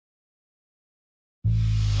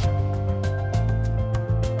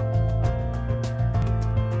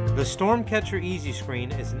The Stormcatcher Easy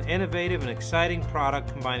Screen is an innovative and exciting product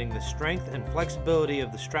combining the strength and flexibility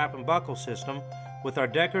of the strap and buckle system with our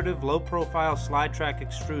decorative low-profile slide track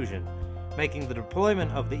extrusion, making the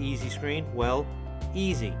deployment of the Easy Screen, well,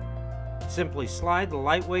 easy. Simply slide the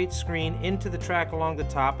lightweight screen into the track along the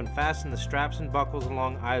top and fasten the straps and buckles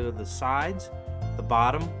along either the sides, the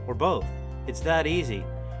bottom, or both. It's that easy.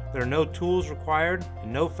 There are no tools required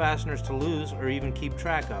and no fasteners to lose or even keep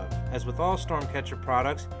track of. As with all Stormcatcher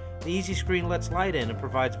products, the Easy Screen lets light in and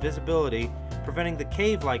provides visibility, preventing the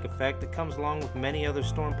cave-like effect that comes along with many other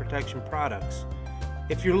storm protection products.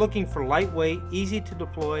 If you're looking for lightweight, easy to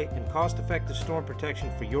deploy, and cost-effective storm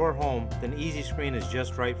protection for your home, then Easy Screen is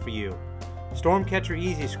just right for you. Stormcatcher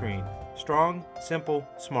Easy Screen. Strong, simple,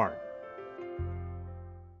 smart.